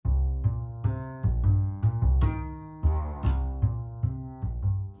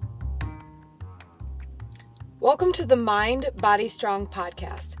Welcome to the Mind, Body, Strong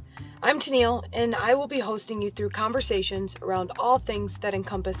podcast. I'm Tennille, and I will be hosting you through conversations around all things that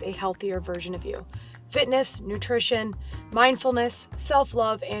encompass a healthier version of you. Fitness, nutrition, mindfulness,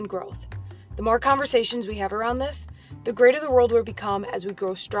 self-love, and growth. The more conversations we have around this, the greater the world will become as we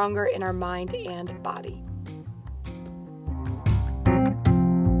grow stronger in our mind and body.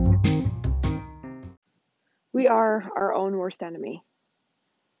 We are our own worst enemy.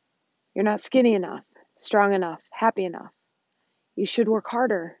 You're not skinny enough, strong enough, happy enough. You should work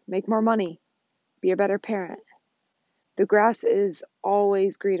harder, make more money, be a better parent. The grass is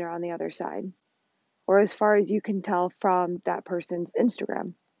always greener on the other side, or as far as you can tell from that person's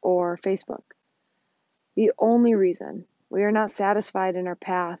Instagram or Facebook. The only reason we are not satisfied in our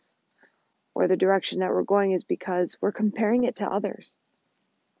path or the direction that we're going is because we're comparing it to others.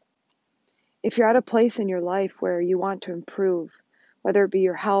 If you're at a place in your life where you want to improve, whether it be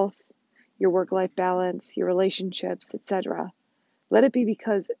your health, your work-life balance, your relationships, etc., let it be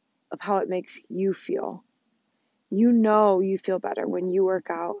because of how it makes you feel. You know you feel better when you work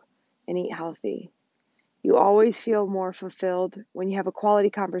out and eat healthy. You always feel more fulfilled when you have a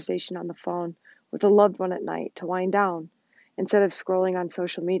quality conversation on the phone with a loved one at night to wind down instead of scrolling on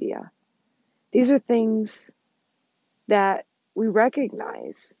social media. These are things that we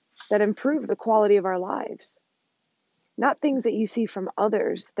recognize that improve the quality of our lives, not things that you see from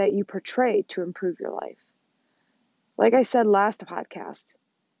others that you portray to improve your life. Like I said last podcast,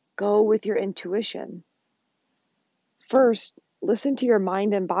 go with your intuition. First, listen to your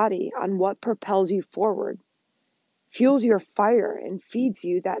mind and body on what propels you forward, fuels your fire, and feeds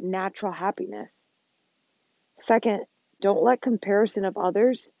you that natural happiness. Second, don't let comparison of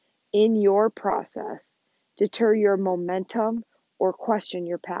others in your process deter your momentum or question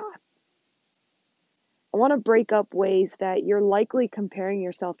your path. I want to break up ways that you're likely comparing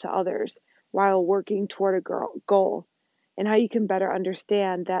yourself to others while working toward a goal, and how you can better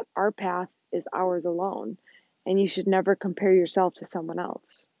understand that our path is ours alone, and you should never compare yourself to someone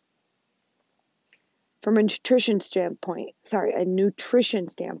else. From a nutrition standpoint,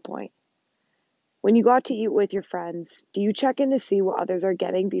 when you go out to eat with your friends, do you check in to see what others are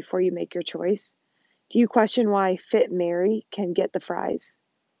getting before you make your choice? Do you question why Fit Mary can get the fries?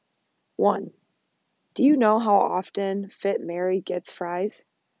 1. Do you know how often Fit Mary gets fries?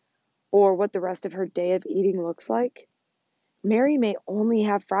 Or what the rest of her day of eating looks like? Mary may only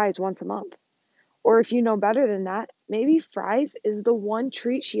have fries once a month. Or if you know better than that, maybe fries is the one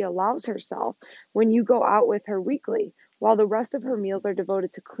treat she allows herself when you go out with her weekly, while the rest of her meals are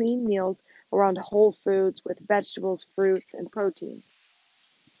devoted to clean meals around whole foods with vegetables, fruits, and protein.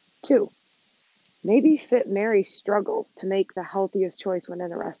 2. Maybe Fit Mary struggles to make the healthiest choice when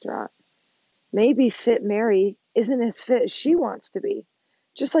in a restaurant. Maybe Fit Mary isn't as fit as she wants to be,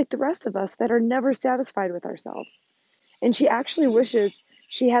 just like the rest of us that are never satisfied with ourselves. And she actually wishes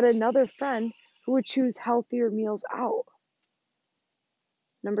she had another friend who would choose healthier meals out.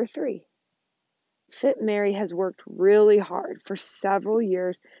 3, Fit Mary has worked really hard for several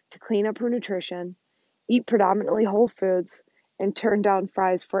years to clean up her nutrition, eat predominantly whole foods, and turn down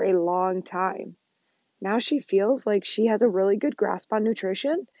fries for a long time. Now she feels like she has a really good grasp on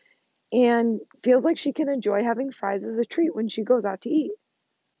nutrition and feels like she can enjoy having fries as a treat when she goes out to eat.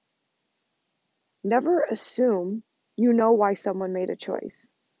 Never assume you know why someone made a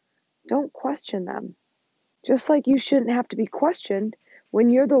choice. Don't question them. Just like you shouldn't have to be questioned when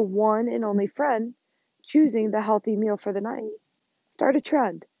you're the one and only friend choosing the healthy meal for the night. Start a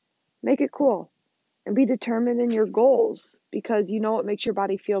trend. Make it cool. And be determined in your goals because you know what makes your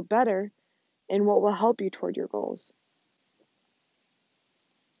body feel better and what will help you toward your goals.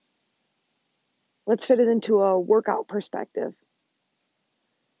 Let's fit it into a workout perspective.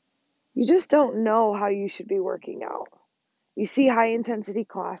 You just don't know how you should be working out. You see high intensity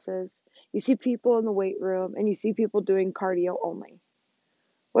classes, you see people in the weight room, and you see people doing cardio only.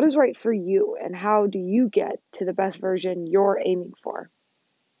 What is right for you, and how do you get to the best version you're aiming for?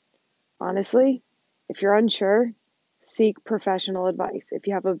 Honestly, if you're unsure, seek professional advice if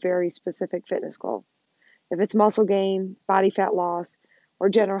you have a very specific fitness goal. If it's muscle gain, body fat loss, or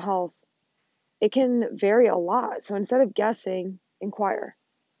general health, it can vary a lot. So instead of guessing, inquire.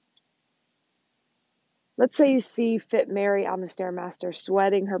 Let's say you see Fit Mary on the Stairmaster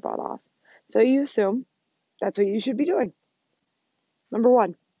sweating her butt off. So you assume that's what you should be doing.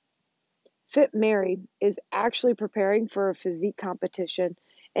 1, Fit Mary is actually preparing for a physique competition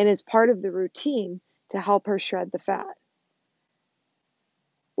and is part of the routine to help her shred the fat.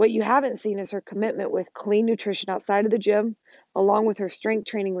 What you haven't seen is her commitment with clean nutrition outside of the gym, along with her strength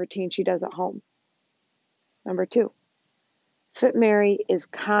training routine she does at home. 2, Fit Mary is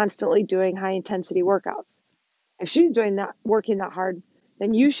constantly doing high intensity workouts. If she's doing that, working that hard,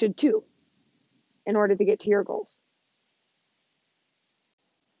 then you should too, in order to get to your goals.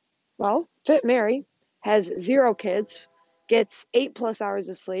 Well, Fit Mary has 0 kids, gets 8+ hours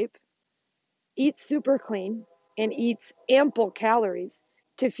of sleep, eats super clean, and eats ample calories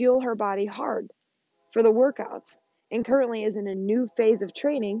to fuel her body hard for the workouts, and currently is in a new phase of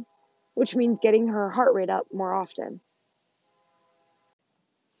training, which means getting her heart rate up more often.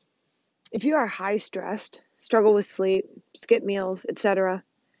 If you are high stressed, struggle with sleep, skip meals, etc.,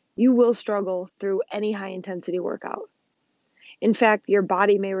 you will struggle through any high intensity workout. In fact, your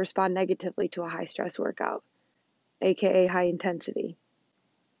body may respond negatively to a high stress workout, aka high intensity,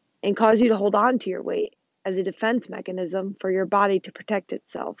 and cause you to hold on to your weight as a defense mechanism for your body to protect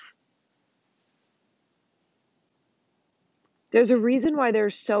itself. There's a reason why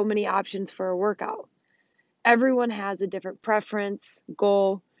there's so many options for a workout. Everyone has a different preference,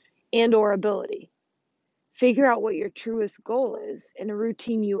 goal, and or ability. Figure out what your truest goal is in a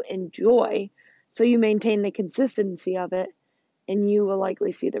routine you enjoy so you maintain the consistency of it, and you will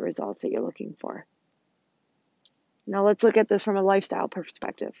likely see the results that you're looking for. Now let's look at this from a lifestyle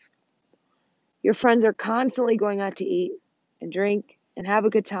perspective. Your friends are constantly going out to eat and drink and have a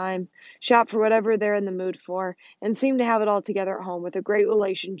good time, shop for whatever they're in the mood for, and seem to have it all together at home with a great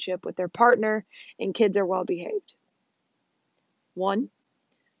relationship with their partner, and kids are well behaved. One,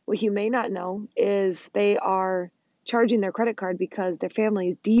 what you may not know is they are charging their credit card because their family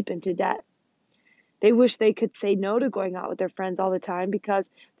is deep into debt. They wish they could say no to going out with their friends all the time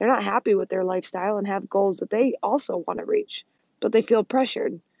because they're not happy with their lifestyle and have goals that they also want to reach, but they feel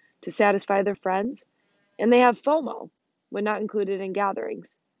pressured to satisfy their friends, and they have FOMO when not included in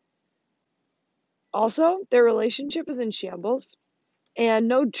gatherings. Also, their relationship is in shambles and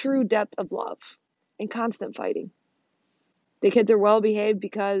no true depth of love and constant fighting. The kids are well behaved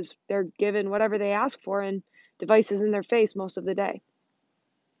because they're given whatever they ask for and devices in their face most of the day.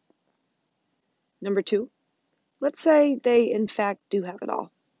 Number 2, let's say they in fact do have it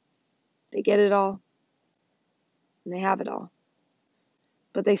all. They get it all and they have it all,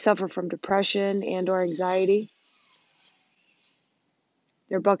 but they suffer from depression and or anxiety.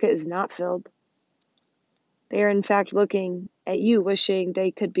 Their bucket is not filled. They are in fact looking at you, wishing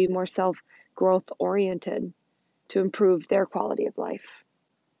they could be more self-growth oriented to improve their quality of life.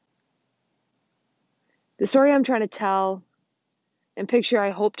 The story I'm trying to tell and picture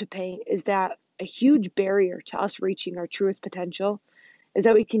I hope to paint is that a huge barrier to us reaching our truest potential is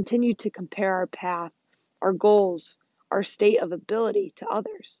that we continue to compare our path, our goals, our state of ability to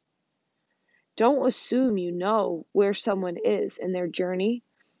others. Don't assume you know where someone is in their journey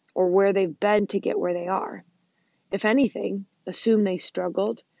or where they've been to get where they are. If anything, assume they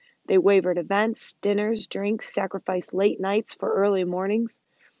struggled, they wavered events, dinners, drinks, sacrificed late nights for early mornings,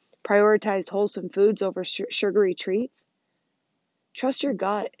 prioritized wholesome foods over sugary treats. Trust your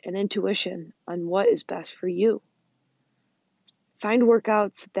gut and intuition on what is best for you. Find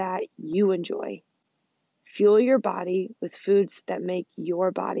workouts that you enjoy. Fuel your body with foods that make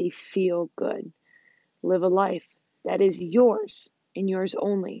your body feel good. Live a life that is yours and yours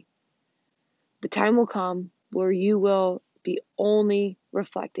only. The time will come where you will be only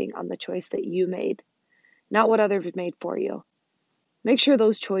reflecting on the choice that you made, not what others made for you. Make sure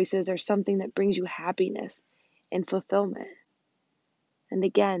those choices are something that brings you happiness and fulfillment. And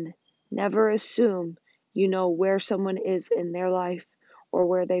again, never assume you know where someone is in their life or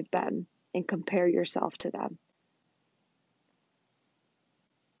where they've been and compare yourself to them.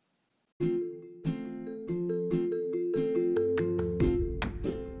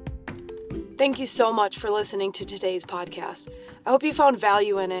 Thank you so much for listening to today's podcast. I hope you found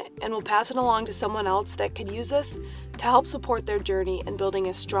value in it and will pass it along to someone else that could use this to help support their journey in building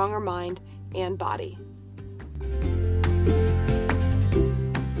a stronger mind and body.